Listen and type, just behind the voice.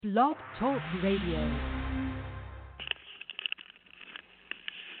Blog Talk Radio.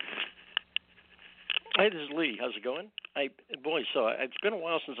 Hey, this is Lee. How's it going? It's been a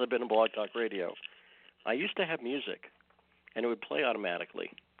while since I've been in Blog Talk Radio. I used to have music, and it would play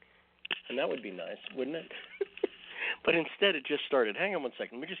automatically, and that would be nice, wouldn't it? But instead, it just started. Hang on one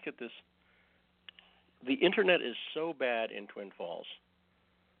second. Let me just get this. The internet is so bad in Twin Falls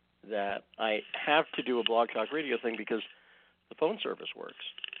that I have to do a Blog Talk Radio thing because the phone service works.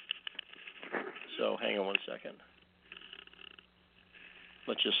 So hang on one second.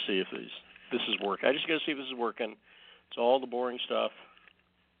 Let's just see if this is working. I just got to see if this is working. It's all the boring stuff.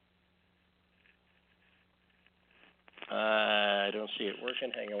 I don't see it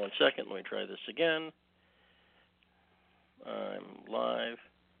working. Hang on one second. Let me try this again. I'm live.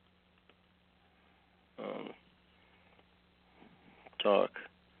 Talk.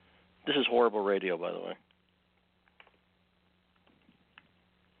 This is horrible radio, by the way.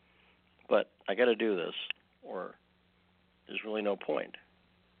 But I got to do this, or there's really no point.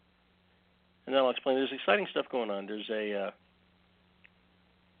 And then I'll explain. There's exciting stuff going on. There's a...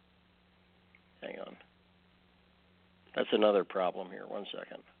 hang on. That's another problem here. One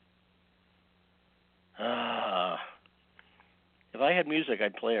second. If I had music,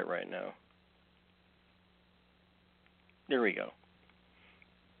 I'd play it right now. There we go.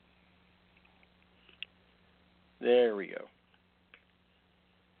 There we go.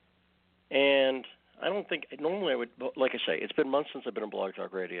 And I don't think, normally I would, like I say, it's been months since I've been on Blog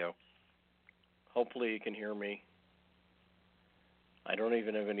Talk Radio. Hopefully you can hear me. I don't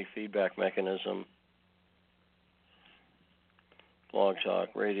even have any feedback mechanism. Blog Talk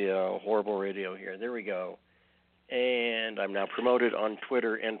Radio, horrible radio here. There we go. And I'm now promoted on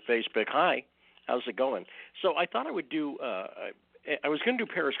Twitter and Facebook. Hi, how's it going? So I thought I would do, I was going to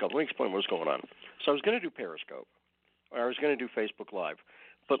do Periscope. Let me explain what's going on. So I was going to do Periscope, or I was going to do Facebook Live.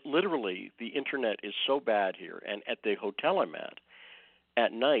 But literally, the internet is so bad here, and at the hotel I'm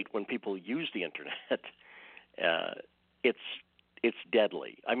at night when people use the internet, it's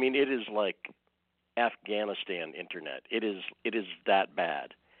deadly. I mean, it is like Afghanistan internet. It is that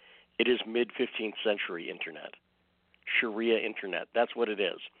bad. It is mid-15th century internet, Sharia internet. That's what it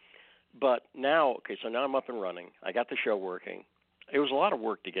is. But now, so now I'm up and running. I got the show working. It was a lot of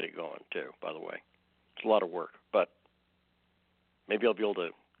work to get it going, too, by the way. It's a lot of work, but maybe I'll be able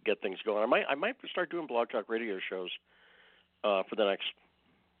to get things going. I might start doing Blog Talk Radio shows for the next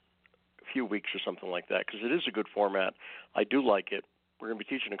few weeks or something like that, because it is a good format. I do like it. We're going to be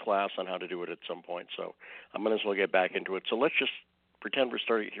teaching a class on how to do it at some point, so I might as well get back into it. So let's just pretend we're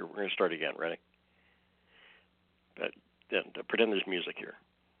starting here. We're going to start again. Ready? Pretend there's music here.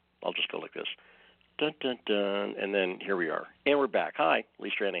 I'll just go like this. Dun, dun, dun, and then here we are. And we're back. Hi,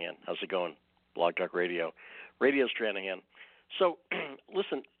 Lee Stranahan. How's it going? Blog Talk Radio. Radio Stranahan. So,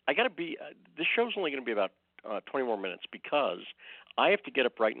 listen, I got to be, this show's only going to be about 20 more minutes because I have to get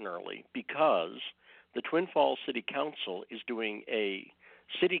up bright and early because the Twin Falls City Council is doing a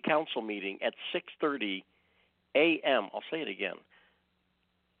city council meeting at 6:30 a.m. I'll say it again.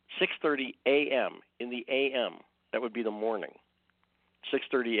 6:30 a.m. in the a.m. That would be the morning.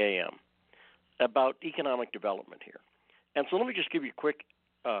 6:30 a.m. about economic development here. And so let me just give you a quick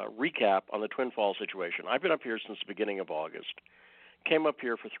recap on the Twin Falls situation. I've been up here since the beginning of August. Came up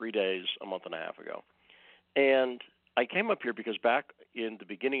here for 3 days a month and a half ago. And I came up here because back in the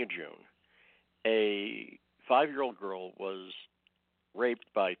beginning of June, a 5-year-old girl was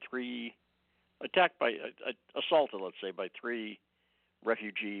assaulted, let's say, by 3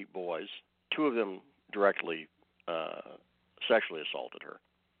 refugee boys. 2 of them directly sexually assaulted her.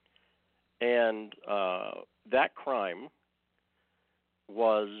 And that crime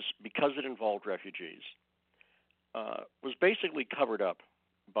was, because it involved refugees, was basically covered up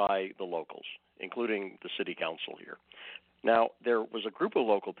by the locals, including the city council here. Now, there was a group of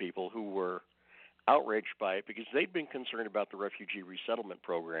local people who were outraged by it because they'd been concerned about the refugee resettlement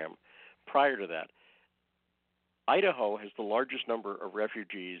program prior to that. Idaho has the largest number of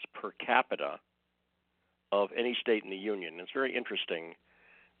refugees per capita of any state in the union. It's very interesting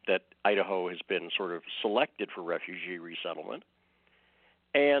that Idaho has been sort of selected for refugee resettlement.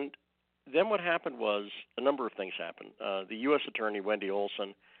 And then what happened was a number of things happened. The U.S. Attorney, Wendy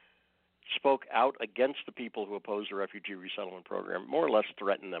Olson, spoke out against the people who opposed the refugee resettlement program, more or less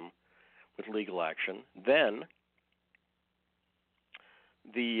threatened them with legal action. Then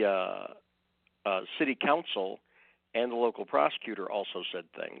the city council and the local prosecutor also said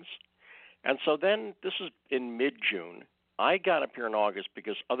things. And so then, this is in mid-June, I got up here in August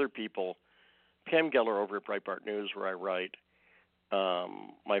because other people, Pam Geller over at Breitbart News, where I write,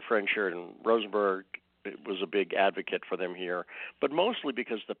 my friend Sheridan Rosenberg, was a big advocate for them here, but mostly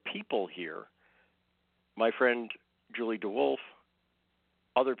because the people here, my friend Julie DeWolf,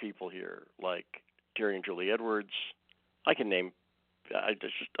 other people here like Terry and Julie Edwards, I can name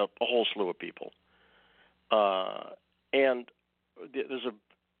just a whole slew of people. And there's a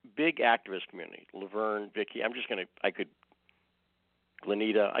big activist community, Laverne, Vicky,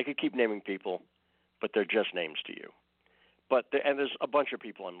 Glenita, I could keep naming people, but they're just names to you. And there's a bunch of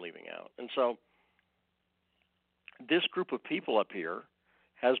people I'm leaving out. And so this group of people up here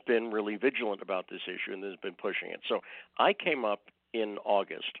has been really vigilant about this issue and has been pushing it. So I came up in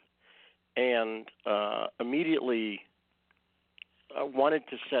August and immediately wanted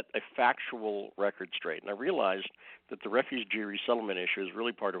to set a factual record straight. And I realized that the refugee resettlement issue is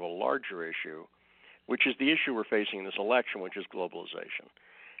really part of a larger issue, which is the issue we're facing in this election, which is globalization.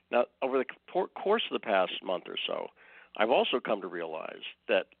 Now, over the course of the past month or so, I've also come to realize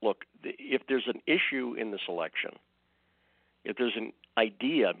that, look, if there's an issue in this election, if there's an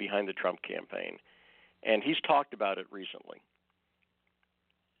idea behind the Trump campaign, and he's talked about it recently,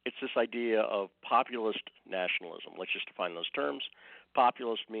 it's this idea of populist nationalism. Let's just define those terms.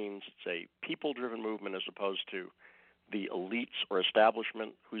 Populist means it's a people-driven movement as opposed to the elites or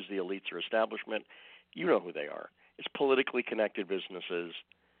establishment. Who's the elites or establishment? You know who they are. It's politically connected businesses.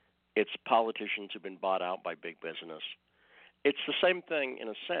 It's politicians who've been bought out by big business. It's the same thing in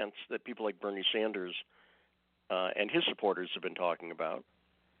a sense that people like Bernie Sanders and his supporters have been talking about.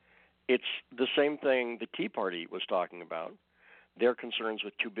 It's the same thing the Tea Party was talking about. Their concerns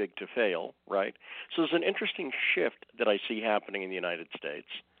with too big to fail, right? So there's an interesting shift that I see happening in the United States,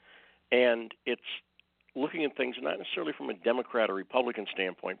 and it's looking at things not necessarily from a Democrat or Republican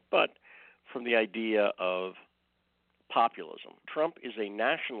standpoint, but from the idea of populism. Trump is a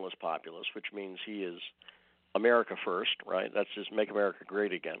nationalist populist, which means he is America first, right? That's just make America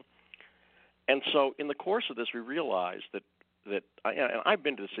great again. And so in the course of this, we realized that I've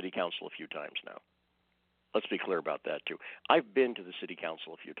been to the city council a few times now. Let's be clear about that, too. I've been to the city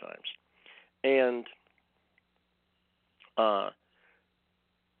council a few times. And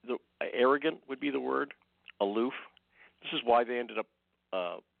arrogant would be the word, aloof. This is why they ended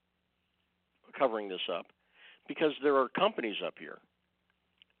up covering this up, because there are companies up here,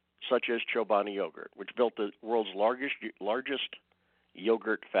 such as Chobani Yogurt, which built the world's largest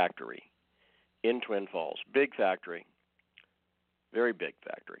yogurt factory in Twin Falls. Big factory, very big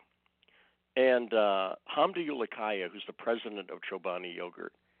factory. And Hamdi Ulukaya, who's the president of Chobani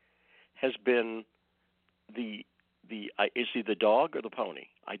Yogurt, has been is he the dog or the pony?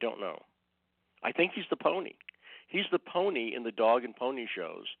 I don't know. I think he's the pony. He's the pony in the dog and pony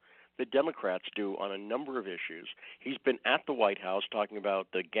shows that Democrats do on a number of issues. He's been at the White House talking about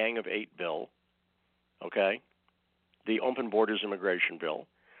the Gang of Eight bill, okay, the open borders immigration bill.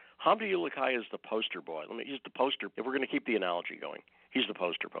 Hamdi Ulukaya is the poster boy. He's the poster. If we're going to keep the analogy going, he's the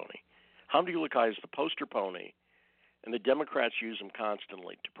poster pony. Hamdi Ulukaya is the poster pony, and the Democrats use him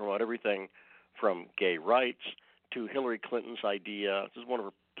constantly to promote everything from gay rights to Hillary Clinton's idea. This is one of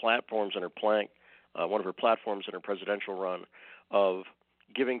her platforms in her one of her platforms in her presidential run of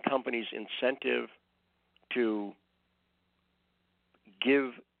giving companies incentive to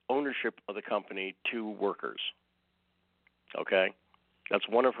give ownership of the company to workers. Okay? That's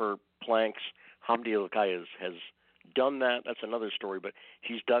one of her planks. Hamdi Ulukaya has done that. That's another story, but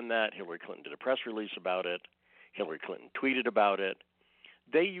he's done that. Hillary Clinton did a press release about it. Hillary Clinton tweeted about it.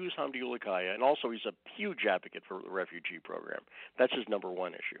 They use Hamdi Ulukaya, and also he's a huge advocate for the refugee program. That's his number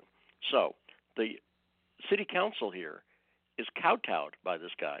one issue. So the city council here is kowtowed by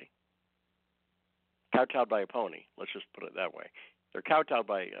this guy, kowtowed by a pony. Let's just put it that way. They're kowtowed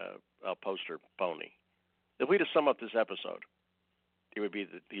by a poster pony. If we just sum up this episode, it would be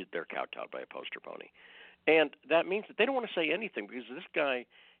that they're kowtowed by a poster pony. And that means that they don't want to say anything because this guy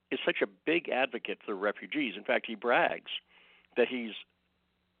is such a big advocate for the refugees. In fact, he brags that he's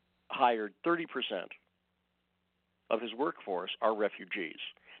hired 30% of his workforce are refugees.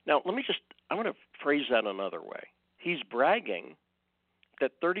 Now, I want to phrase that another way. He's bragging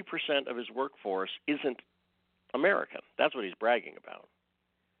that 30% of his workforce isn't American. That's what he's bragging about,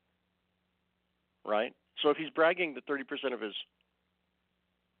 right? So if he's bragging that 30% of his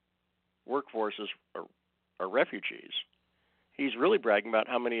workforce are refugees, he's really bragging about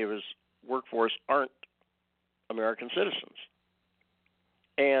how many of his workforce aren't American citizens.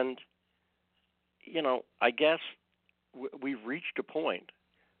 And, I guess we've reached a point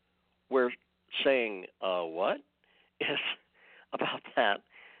where saying what is about that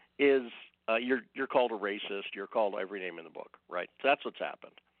is you're called a racist, you're called every name in the book, right? So that's what's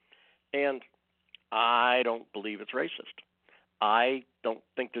happened. And I don't believe it's racist. I don't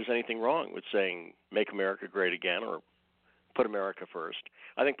think there's anything wrong with saying "Make America Great Again" or "Put America First."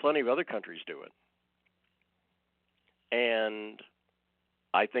 I think plenty of other countries do it, and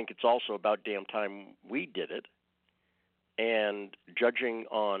I think it's also about damn time we did it. And judging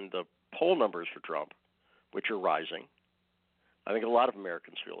on the poll numbers for Trump, which are rising, I think a lot of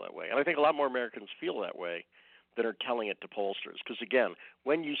Americans feel that way. And I think a lot more Americans feel that way than are telling it to pollsters. Because, again,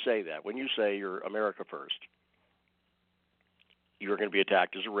 when you say that, when you say you're America first, you're going to be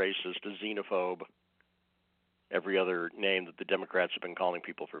attacked as a racist, a xenophobe, every other name that the Democrats have been calling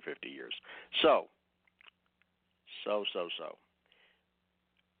people for 50 years. So.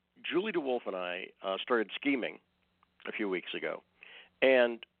 Julie DeWolf and I started scheming a few weeks ago,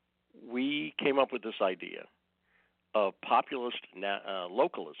 and we came up with this idea of populist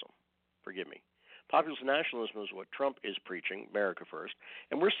localism. Forgive me. Populist nationalism is what Trump is preaching, America first,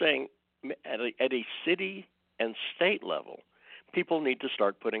 and we're saying at a city and state level, people need to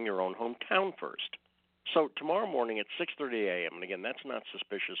start putting their own hometown first. So tomorrow morning at 6:30 a.m., and again, that's not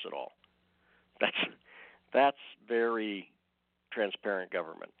suspicious at all. That's very transparent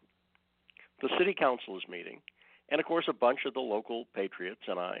government. The city council is meeting, and of course a bunch of the local patriots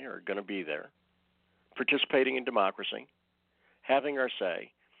and I are going to be there, participating in democracy, having our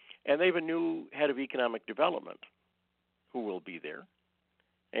say, and they have a new head of economic development who will be there,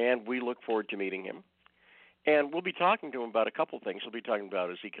 and we look forward to meeting him. And we'll be talking to him about a couple of things. We'll be talking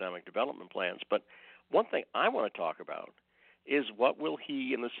about his economic development plans, but one thing I want to talk about is what will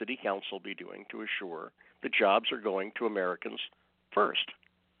he and the city council be doing to assure the jobs are going to Americans first?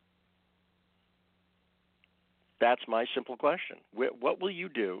 That's my simple question. What will you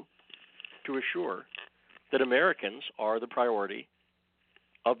do to assure that Americans are the priority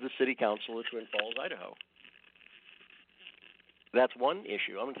of the city council of Twin Falls, Idaho? That's one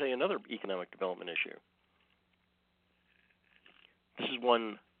issue. I'm going to tell you another economic development issue. This is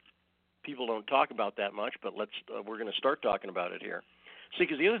one people don't talk about that much, but we're going to start talking about it here. See,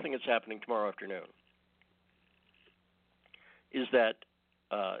 because the other thing that's happening tomorrow afternoon is that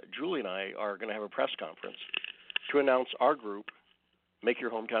Julie and I are going to have a press conference to announce our group, Make Your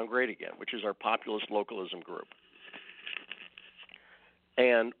Hometown Great Again, which is our populist localism group.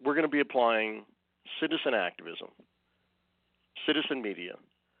 And we're going to be applying citizen activism, citizen media,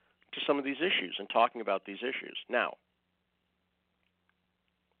 to some of these issues and talking about these issues. Now,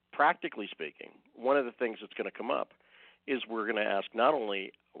 practically speaking, one of the things that's going to come up is we're going to ask not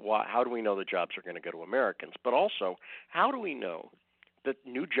only how do we know the jobs are going to go to Americans, but also how do we know that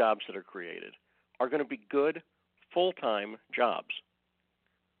new jobs that are created are going to be good full-time jobs,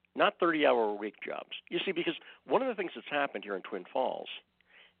 not 30-hour-a-week jobs. You see, because one of the things that's happened here in Twin Falls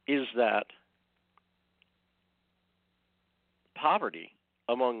is that poverty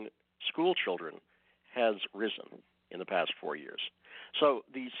among school children has risen in the past 4 years. So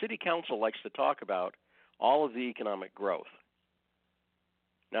the city council likes to talk about all of the economic growth.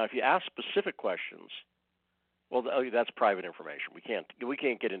 Now, if you ask specific questions, well, that's private information. We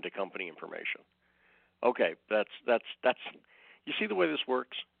can't get into company information. Okay, that's. You see the way this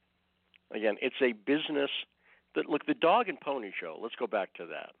works? Again, it's a business. Look, the dog and pony show. Let's go back to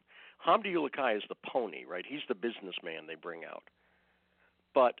that. Hamdi Ulakai is the pony, right? He's the businessman they bring out.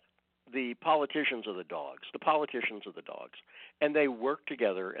 But the politicians are the dogs. The politicians are the dogs, and they work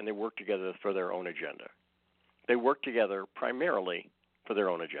together. And they work together for their own agenda. They work together primarily for their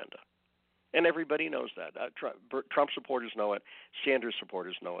own agenda. And everybody knows that. Trump supporters know it. Sanders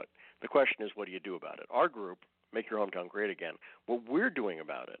supporters know it. The question is, what do you do about it? Our group, Make Your Hometown Great Again, what we're doing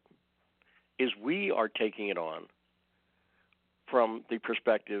about it is we are taking it on from the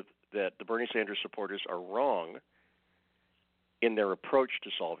perspective that the Bernie Sanders supporters are wrong in their approach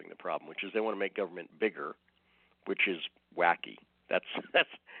to solving the problem, which is they want to make government bigger, which is wacky.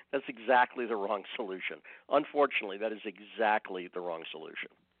 That's exactly the wrong solution. Unfortunately, that is exactly the wrong solution.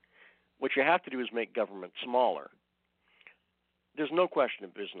 What you have to do is make government smaller. There's no question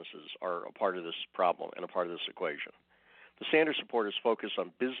that businesses are a part of this problem and a part of this equation. The Sanders supporters focus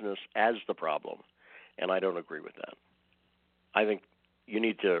on business as the problem, and I don't agree with that. I think you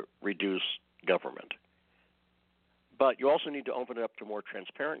need to reduce government. But you also need to open it up to more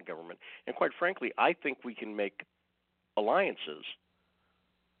transparent government. And quite frankly, I think we can make alliances,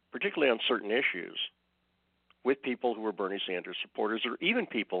 particularly on certain issues, with people who are Bernie Sanders supporters, or even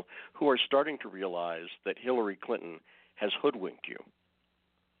people who are starting to realize that Hillary Clinton has hoodwinked you.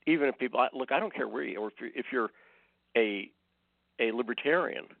 Even if people look, I don't care where you, or if you're a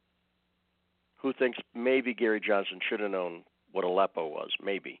libertarian who thinks maybe Gary Johnson should have known what Aleppo was,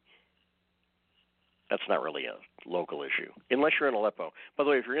 maybe. That's not really a local issue, unless you're in Aleppo. By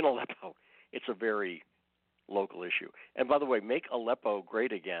the way, if you're in Aleppo, it's a very local issue. And by the way, make Aleppo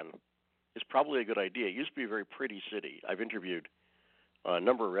great again is probably a good idea. It used to be a very pretty city. I've interviewed a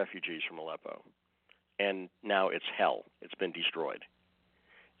number of refugees from Aleppo, and now it's hell. It's been destroyed.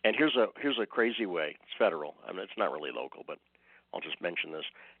 And here's a crazy way. It's federal. I mean, it's not really local, but I'll just mention this,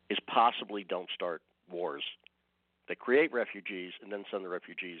 is possibly don't start wars that create refugees and then send the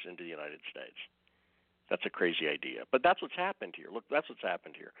refugees into the United States. That's a crazy idea. But that's what's happened here. Look, that's what's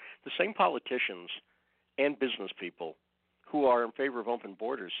happened here. The same politicians and business people who are in favor of open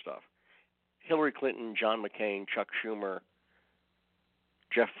borders stuff, Hillary Clinton, John McCain, Chuck Schumer,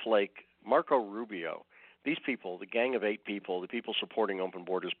 Jeff Flake, Marco Rubio, these people, the Gang of 8 people, the people supporting open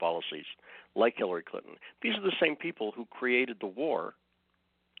borders policies like Hillary Clinton, these are the same people who created the war.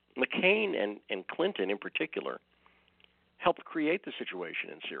 McCain and Clinton in particular helped create the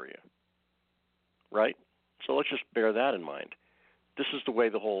situation in Syria, right? So let's just bear that in mind. This is the way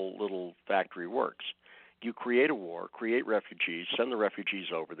the whole little factory works. You create a war, create refugees, send the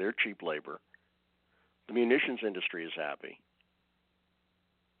refugees over. They're cheap labor. The munitions industry is happy.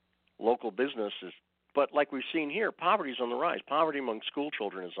 Local businesses, but like we've seen here, poverty is on the rise. Poverty among school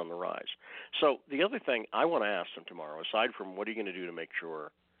children is on the rise. So the other thing I want to ask them tomorrow, aside from what are you going to do to make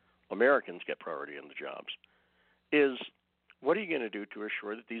sure Americans get priority in the jobs, is what are you going to do to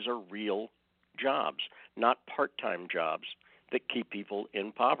assure that these are real jobs, not part-time jobs that keep people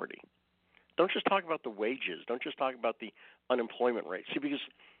in poverty? Don't just talk about the wages. Don't just talk about the unemployment rate. See, because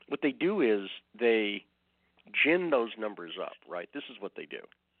what they do is they gin those numbers up, right? This is what they do.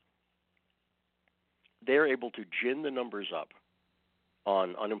 They're able to gin the numbers up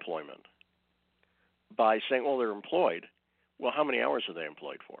on unemployment by saying, well, they're employed. Well, how many hours are they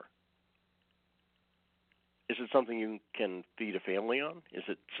employed for? Is it something you can feed a family on? Is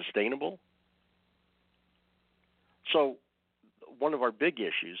it sustainable? So one of our big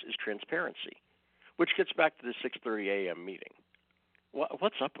issues is transparency, which gets back to the 6:30 a.m. meeting.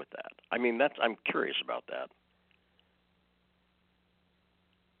 What's up with that? I mean, I'm curious about that.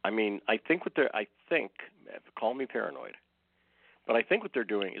 I mean, I think call me paranoid, but I think what they're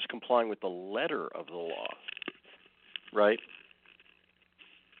doing is complying with the letter of the law, right?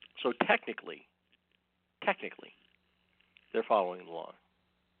 So technically, they're following the law.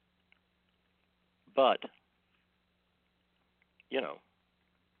 But,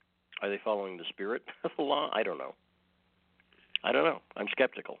 are they following the spirit of the law? I don't know. I'm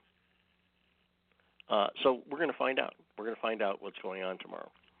skeptical. So we're going to find out. We're going to find out what's going on tomorrow.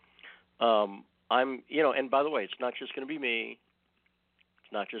 And by the way, it's not just going to be me.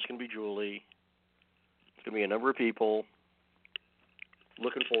 It's not just going to be Julie. It's going to be a number of people.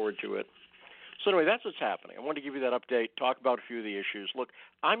 Looking forward to it. So anyway, that's what's happening. I wanted to give you that update, talk about a few of the issues. Look,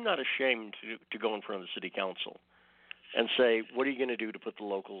 I'm not ashamed to go in front of the city council and say, what are you going to do to put the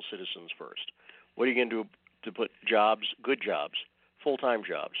local citizens first? What are you going to do to put jobs, good jobs, full-time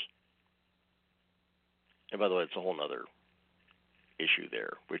jobs? And by the way, it's a whole other issue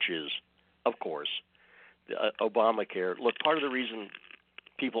there, which is, of course, the Obamacare. Look, part of the reason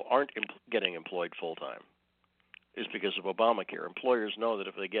people aren't getting employed full-time is because of Obamacare. Employers know that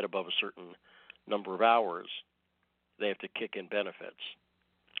if they get above a certain number of hours, they have to kick in benefits.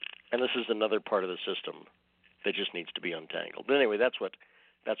 And this is another part of the system that just needs to be untangled. But anyway, that's what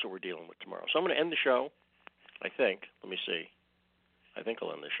we're dealing with tomorrow. So I'm going to end the show, I think. Let me see. I think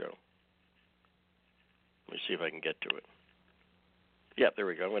I'll end the show. Let me see if I can get to it. Yeah, there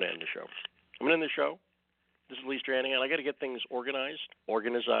we go. I'm going to end the show. This is Lee Stranahan. I got to get things organized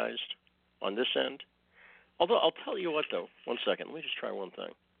on this end. Although I'll tell you what, though. One second. Let me just try one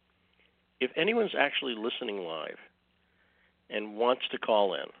thing. If anyone's actually listening live and wants to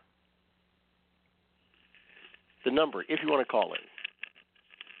call in, the number, if you want to call in,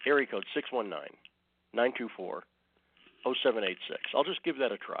 area code 619-924-0786. I'll just give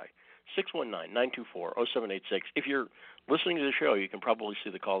that a try. 619-924-0786. If you're listening to the show, you can probably see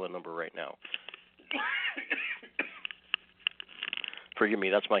the call-in number right now. Forgive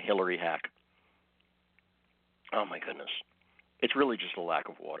me, that's my Hillary hack. Oh, my goodness. It's really just a lack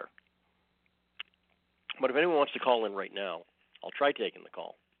of water. But if anyone wants to call in right now, I'll try taking the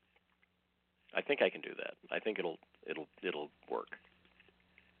call. I think I can do that. I think it'll work.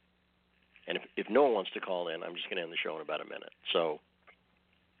 And if no one wants to call in, I'm just going to end the show in about a minute. So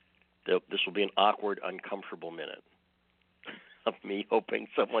this will be an awkward, uncomfortable minute of me hoping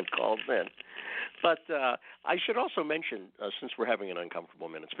someone calls in. But I should also mention, since we're having an uncomfortable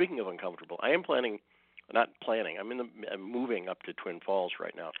minute, speaking of uncomfortable, I am I'm moving up to Twin Falls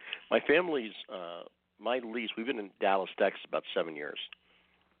right now. My family's, my lease, we've been in Dallas, Texas about 7 years.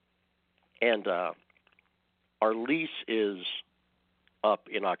 And our lease is up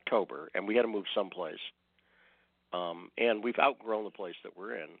in October, and we had to move someplace. And we've outgrown the place that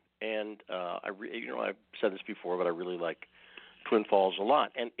we're in. And I've said this before, but I really like Twin Falls a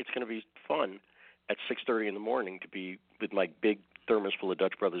lot. And it's going to be fun at 6:30 in the morning to be with my big thermos full of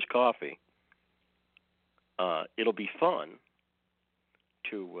Dutch Brothers coffee. It'll be fun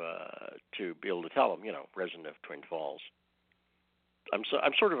to be able to tell them, resident of Twin Falls.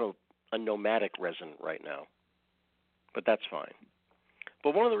 I'm sort of a nomadic resident right now, but that's fine.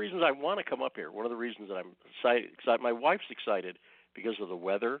 But one of the reasons I want to come up here, one of the reasons that I'm excited, my wife's excited because of the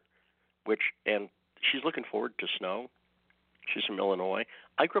weather, and she's looking forward to snow. She's from Illinois.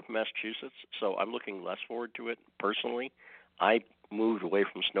 I grew up in Massachusetts, so I'm looking less forward to it personally. I moved away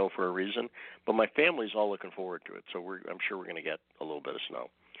from snow for a reason, but my family's all looking forward to it. So I'm sure we're going to get a little bit of snow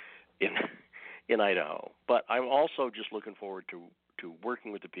in Idaho. But I'm also just looking forward to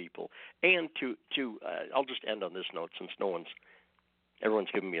working with the people and to I'll just end on this note since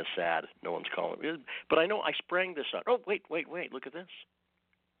everyone's giving me a sad. No one's calling me. But I know I sprang this out. Oh, wait. Look at this.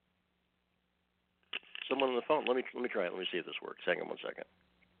 Someone on the phone. Let me try it. Let me see if this works. Hang on 1 second.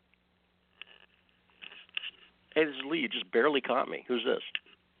 Hey, this is Lee. You just barely caught me. Who's this?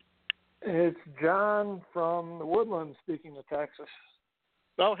 It's John from the Woodlands speaking to Texas.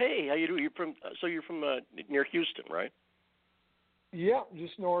 Oh, hey. How you doing? You're from near Houston, right? Yeah,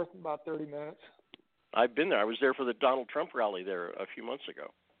 just north, about 30 minutes. I've been there. I was there for the Donald Trump rally there a few months ago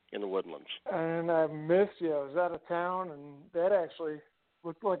in the Woodlands. And I missed you. I was out of town, and that actually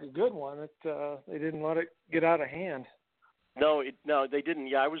looked like a good one. They didn't let it get out of hand. No, they didn't.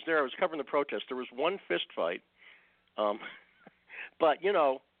 Yeah, I was there. I was covering the protest. There was one fist fight, but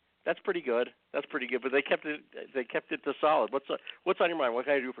that's pretty good. That's pretty good. But they kept it to solid. What's on your mind? What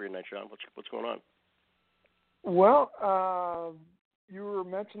can I do for you tonight, Sean? What's going on? Well, you were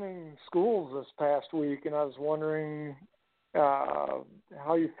mentioning schools this past week, and I was wondering how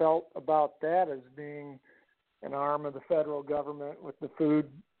you felt about that as being an arm of the federal government with the food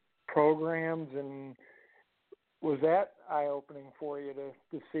programs, and was that eye-opening for you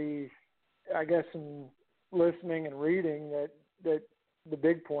to see, I guess, in listening and reading that the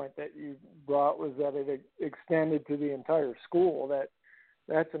big point that you brought was that it extended to the entire school.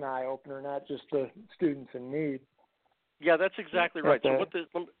 That's an eye-opener, not just the students in need. Yeah, that's exactly right. So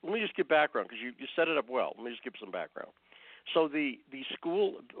let me just give background because you set it up well. Let me just give some background. So the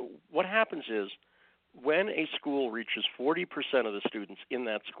school, what happens is when a school reaches 40% of the students in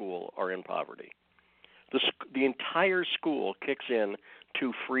that school are in poverty, the entire school kicks in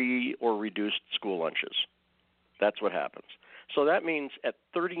to free or reduced school lunches. That's what happens. So that means at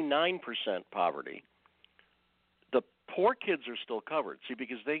 39% poverty, the poor kids are still covered. See,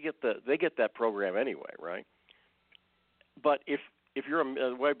 because they get that program anyway, right? But if you're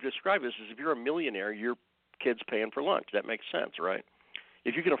the way I've described this is if you're a millionaire, your kid's paying for lunch. That makes sense, right?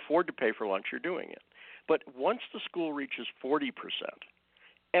 If you can afford to pay for lunch, you're doing it. But once the school reaches 40%,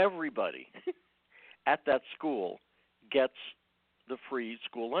 everybody at that school gets the free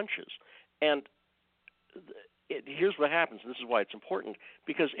school lunches. And here's what happens. This is why it's important,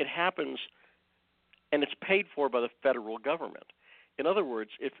 because it happens and it's paid for by the federal government. In other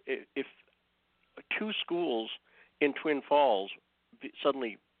words, if two schools in Twin Falls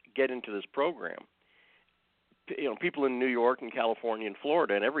suddenly get into this program, people in New York and California and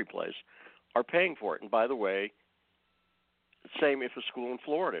Florida and every place are paying for it. And by the way, same if a school in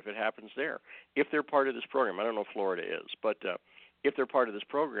Florida, if it happens there, if they're part of this program. I don't know if Florida is, but if they're part of this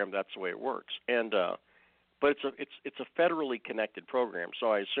program, that's the way it works. And but it's a federally connected program,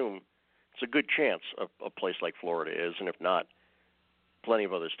 so I assume it's a good chance a place like Florida is, and if not, plenty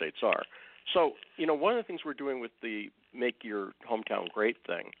of other states are. So, one of the things we're doing with the Make Your Hometown Great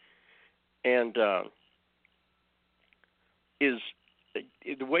thing, and is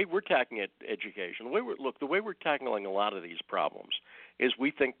the way we're tackling education. The way we're tackling a lot of these problems is we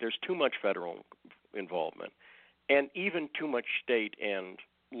think there's too much federal involvement, and even too much state and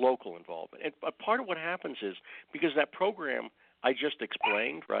local involvement. And part of what happens is because that program I just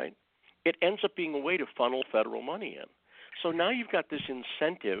explained, right? It ends up being a way to funnel federal money in. So now you've got this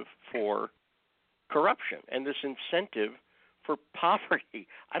incentive for corruption and this incentive for poverty.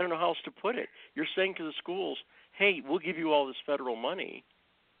 I don't know how else to put it. You're saying to the schools, hey, we'll give you all this federal money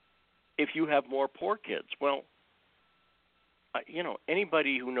if you have more poor kids. Well,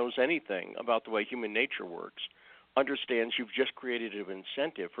 anybody who knows anything about the way human nature works understands you've just created an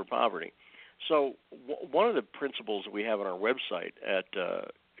incentive for poverty. So one of the principles that we have on our website at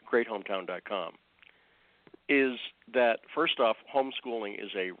greathometown.com is that, first off, homeschooling is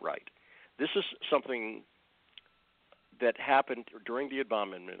a right. This is something that happened during the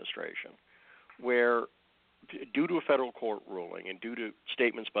Obama administration where, due to a federal court ruling and due to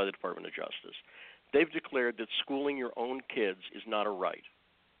statements by the Department of Justice, they've declared that schooling your own kids is not a right.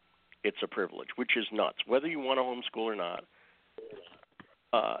 It's a privilege, which is nuts. Whether you want to homeschool or not,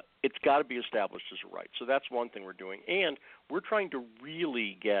 it's got to be established as a right. So that's one thing we're doing. And we're trying to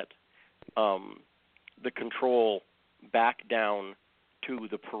really get the control back down to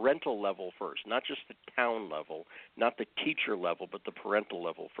the parental level first, not just the town level, not the teacher level, but the parental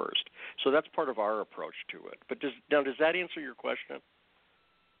level first. So that's part of our approach to it. But does that answer your question?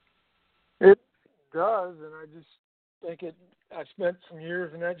 It does, and I just think I spent some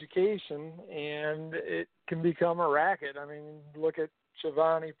years in education, and it can become a racket. I mean, look at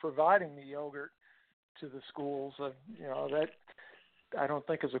Shivani providing the yogurt to the schools. That I don't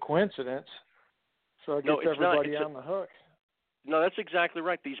think is a coincidence. So it gets everybody on the hook. No, that's exactly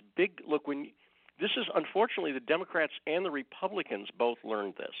right. These this is unfortunately the Democrats and the Republicans both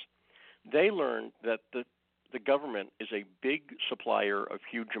learned this. They learned that the government is a big supplier of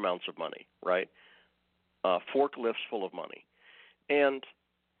huge amounts of money, right? Forklifts full of money. And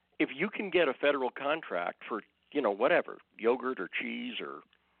if you can get a federal contract for, whatever, yogurt or cheese or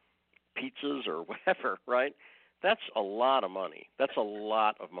pizzas or whatever, right? That's a lot of money. That's a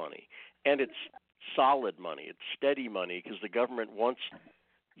lot of money. And it's solid money. It's steady money because the government, once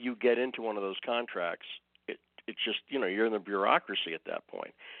you get into one of those contracts, it's just, you're in the bureaucracy at that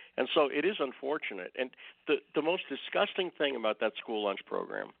point. And so it is unfortunate. And the most disgusting thing about that school lunch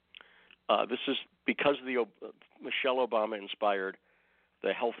program, this is because Michelle Obama inspired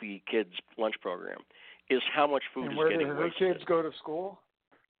the Healthy Kids lunch program, is how much food is getting wasted. And where do her kids go to school?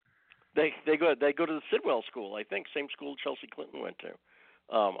 They go to the Sidwell School, I think, same school Chelsea Clinton went to.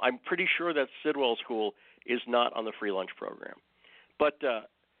 I'm pretty sure that Sidwell School is not on the free lunch program. But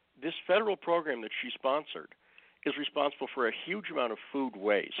this federal program that she sponsored is responsible for a huge amount of food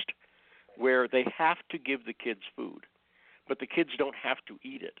waste where they have to give the kids food, but the kids don't have to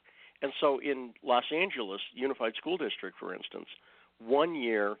eat it. And so in Los Angeles Unified School District, for instance, one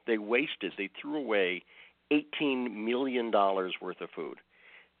year they threw away $18 million worth of food.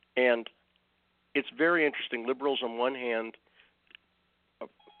 And it's very interesting. Liberals on one hand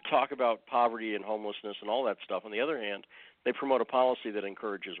talk about poverty and homelessness and all that stuff. On the other hand, they promote a policy that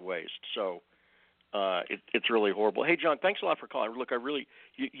encourages waste. So it's really horrible. Hey, John, thanks a lot for calling. Look,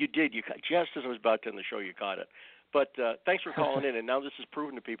 you did. Just as I was about to end the show, you caught it. But thanks for calling in. And now this has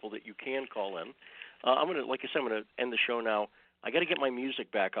proven to people that you can call in. I'm going to end the show now. I got to get my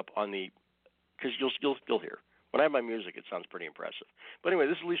music back up because you'll hear. When I have my music, it sounds pretty impressive. But anyway,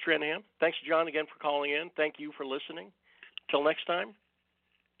 this is Lee Stranahan. Thanks, John, again for calling in. Thank you for listening. Till next time,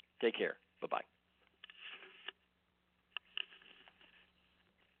 take care. Bye-bye.